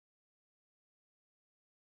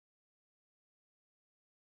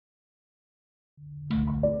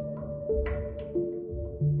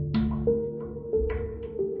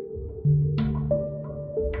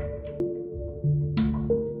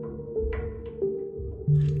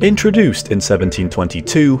Introduced in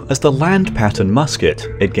 1722 as the land pattern musket,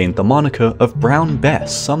 it gained the moniker of Brown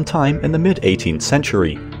Bess sometime in the mid-18th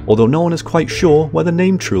century, although no one is quite sure where the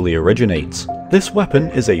name truly originates. This weapon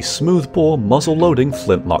is a smoothbore muzzle-loading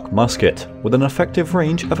flintlock musket, with an effective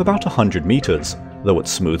range of about 100 meters, though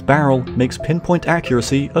its smooth barrel makes pinpoint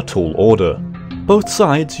accuracy a tall order. Both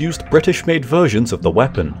sides used British-made versions of the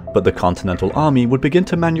weapon, but the Continental Army would begin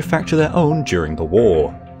to manufacture their own during the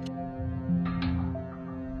war.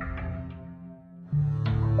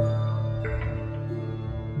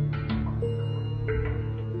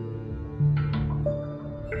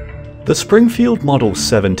 The Springfield Model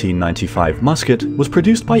 1795 musket was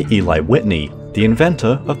produced by Eli Whitney, the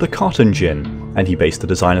inventor of the cotton gin, and he based the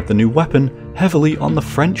design of the new weapon heavily on the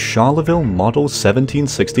French Charleville Model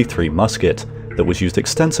 1763 musket that was used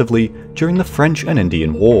extensively during the French and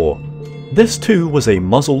Indian War. This too was a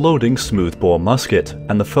muzzle-loading smoothbore musket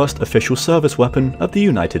and the first official service weapon of the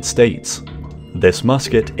United States. This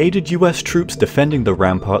musket aided US troops defending the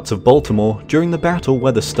ramparts of Baltimore during the battle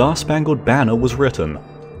where the Star-Spangled Banner was written.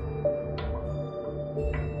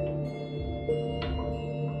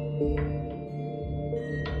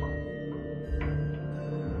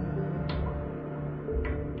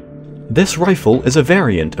 This rifle is a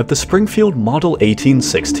variant of the Springfield Model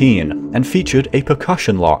 1816 and featured a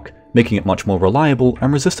percussion lock, making it much more reliable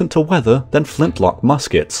and resistant to weather than flintlock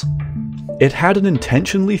muskets. It had an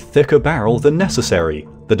intentionally thicker barrel than necessary,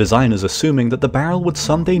 the designers assuming that the barrel would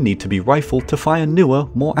someday need to be rifled to fire newer,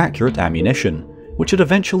 more accurate ammunition, which it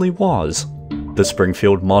eventually was. The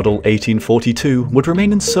Springfield Model 1842 would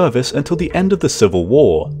remain in service until the end of the Civil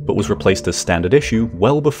War, but was replaced as standard issue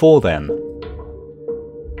well before then.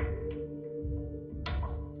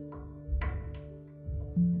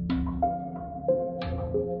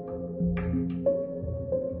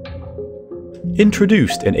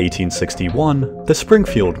 Introduced in 1861, the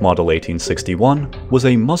Springfield Model 1861 was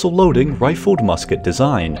a muzzle-loading rifled musket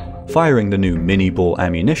design, firing the new mini-ball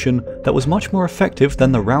ammunition that was much more effective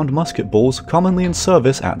than the round musket balls commonly in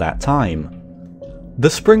service at that time. The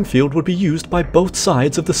Springfield would be used by both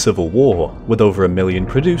sides of the Civil War, with over 1 million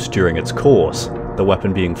produced during its course, the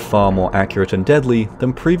weapon being far more accurate and deadly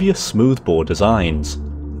than previous smoothbore designs.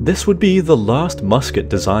 This would be the last musket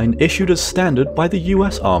design issued as standard by the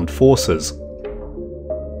US Armed Forces.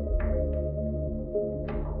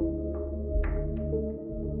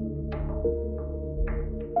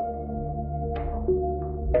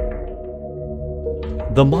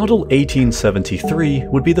 The Model 1873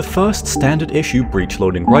 would be the first standard-issue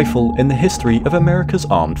breech-loading rifle in the history of America's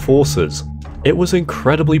armed forces. It was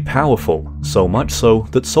incredibly powerful, so much so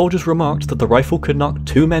that soldiers remarked that the rifle could knock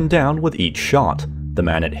 2 men down with each shot, the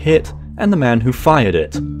man it hit and the man who fired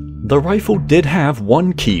it. The rifle did have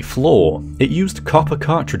one key flaw: it used copper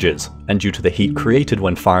cartridges, and due to the heat created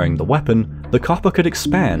when firing the weapon, the copper could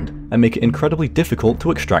expand and make it incredibly difficult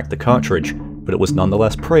to extract the cartridge, but it was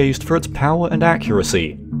nonetheless praised for its power and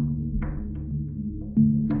accuracy.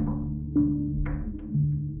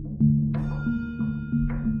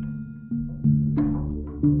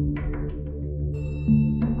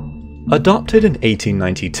 Adopted in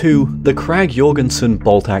 1892, the Krag-Jorgensen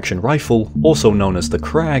bolt-action rifle, also known as the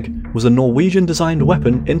Krag, was a Norwegian-designed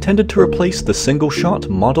weapon intended to replace the single-shot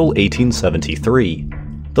Model 1873.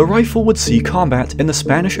 The rifle would see combat in the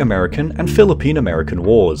Spanish-American and Philippine-American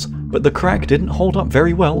wars, but the Krag didn't hold up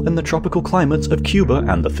very well in the tropical climates of Cuba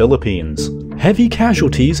and the Philippines. Heavy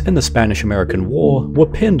casualties in the Spanish-American War were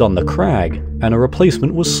pinned on the Krag, and a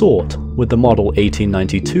replacement was sought, with the Model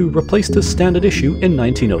 1892 replaced as standard issue in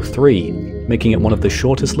 1903, making it one of the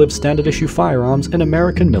shortest-lived standard issue firearms in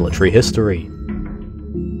American military history.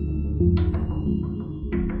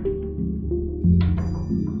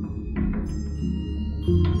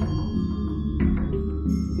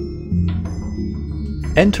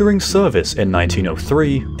 Entering service in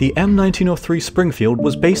 1903, the M1903 Springfield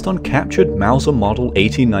was based on captured Mauser Model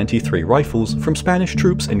 1893 rifles from Spanish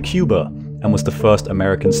troops in Cuba, and was the first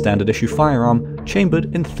American standard-issue firearm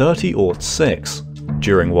chambered in .30-06.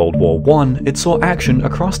 During World War I, it saw action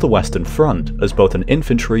across the Western Front as both an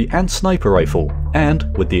infantry and sniper rifle, and,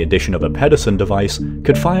 with the addition of a Pedersen device,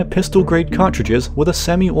 could fire pistol-grade cartridges with a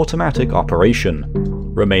semi-automatic operation.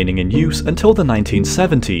 Remaining in use until the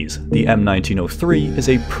 1970s, the M1903 is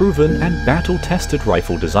a proven and battle-tested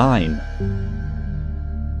rifle design.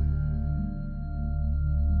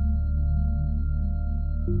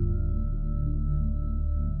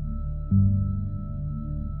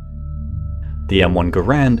 The M1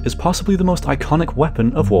 Garand is possibly the most iconic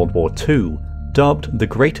weapon of World War II, dubbed the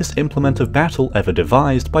greatest implement of battle ever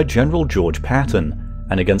devised by General George Patton,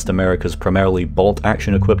 and against America's primarily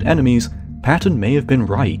bolt-action equipped enemies, Patton may have been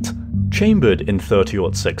right. Chambered in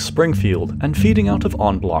 .30-06 Springfield and feeding out of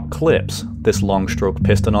en-bloc clips, this long-stroke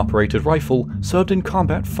piston-operated rifle served in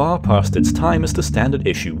combat far past its time as the standard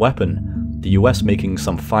issue weapon, the US making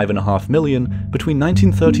some $5.5 million between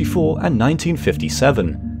 1934 and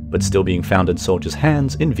 1957, but still being found in soldiers'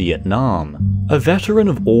 hands in Vietnam. A veteran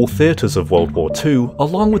of all theatres of World War II,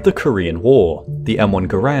 along with the Korean War, the M1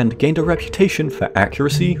 Garand gained a reputation for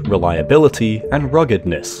accuracy, reliability, and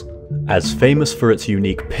ruggedness. As famous for its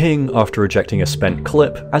unique ping after ejecting a spent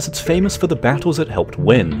clip as it's famous for the battles it helped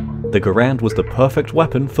win, the Garand was the perfect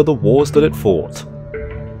weapon for the wars that it fought.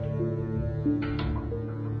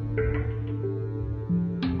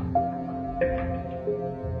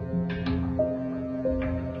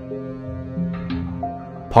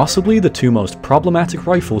 Possibly the two most problematic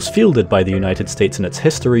rifles fielded by the United States in its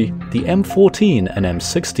history, the M14 and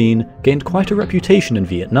M16 gained quite a reputation in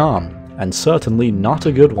Vietnam, and certainly not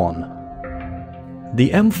a good one.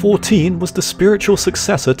 The M14 was the spiritual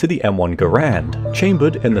successor to the M1 Garand,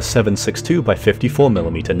 chambered in the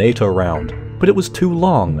 7.62x54mm NATO round, but it was too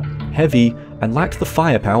long, heavy, and lacked the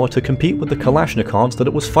firepower to compete with the Kalashnikovs that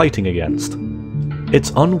it was fighting against.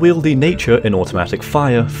 Its unwieldy nature in automatic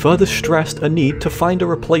fire further stressed a need to find a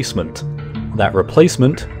replacement. That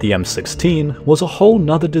replacement, the M16, was a whole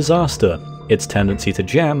nother disaster, its tendency to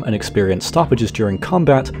jam and experience stoppages during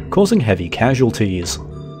combat causing heavy casualties.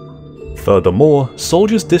 Furthermore,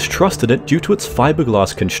 soldiers distrusted it due to its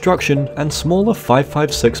fiberglass construction and smaller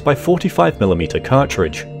 5.56x45mm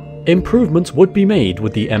cartridge. Improvements would be made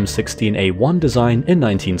with the M16A1 design in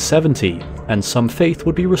 1970, and some faith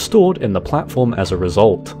would be restored in the platform as a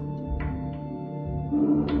result.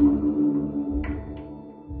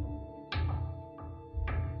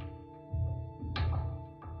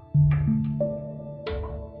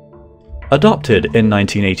 Adopted in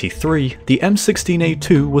 1983, the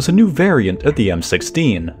M16A2 was a new variant of the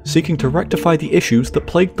M16, seeking to rectify the issues that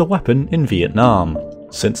plagued the weapon in Vietnam.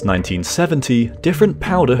 Since 1970, different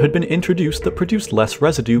powder had been introduced that produced less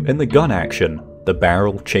residue in the gun action. The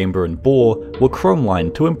barrel, chamber, and bore were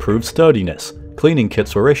chrome-lined to improve sturdiness, cleaning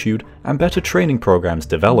kits were issued, and better training programs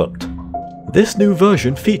developed. This new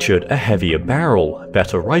version featured a heavier barrel,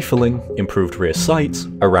 better rifling, improved rear sights,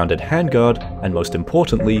 a rounded handguard, and most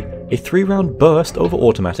importantly, a 3-round burst over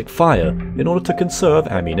automatic fire in order to conserve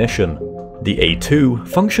ammunition. The A2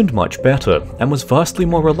 functioned much better and was vastly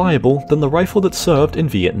more reliable than the rifle that served in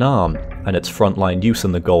Vietnam, and its frontline use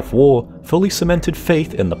in the Gulf War fully cemented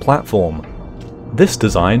faith in the platform. This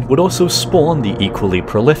design would also spawn the equally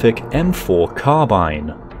prolific M4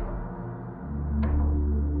 carbine.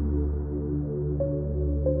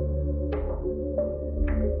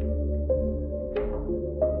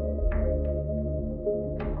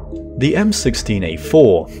 The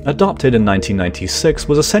M16A4, adopted in 1996,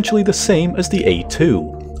 was essentially the same as the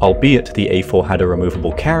A2, albeit the A4 had a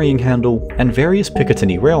removable carrying handle and various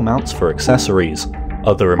Picatinny rail mounts for accessories.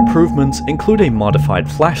 Other improvements include a modified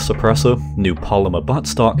flash suppressor, new polymer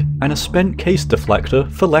buttstock, and a spent case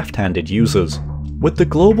deflector for left-handed users. With the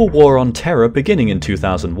global war on terror beginning in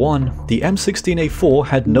 2001, the M16A4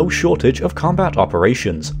 had no shortage of combat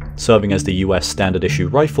operations, serving as the US standard issue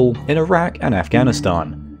rifle in Iraq and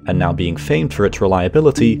Afghanistan, and now being famed for its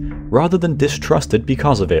reliability rather than distrusted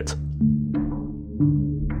because of it.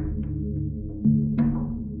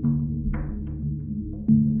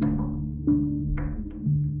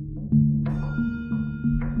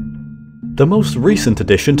 The most recent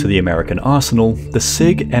addition to the American arsenal, the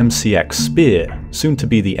SIG MCX Spear, soon to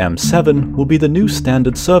be the M7, will be the new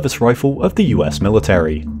standard service rifle of the US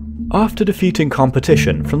military. After defeating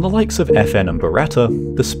competition from the likes of FN and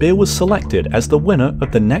Beretta, the Spear was selected as the winner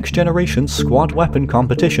of the Next Generation Squad Weapon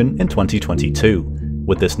competition in 2022,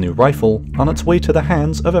 with this new rifle on its way to the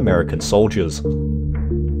hands of American soldiers.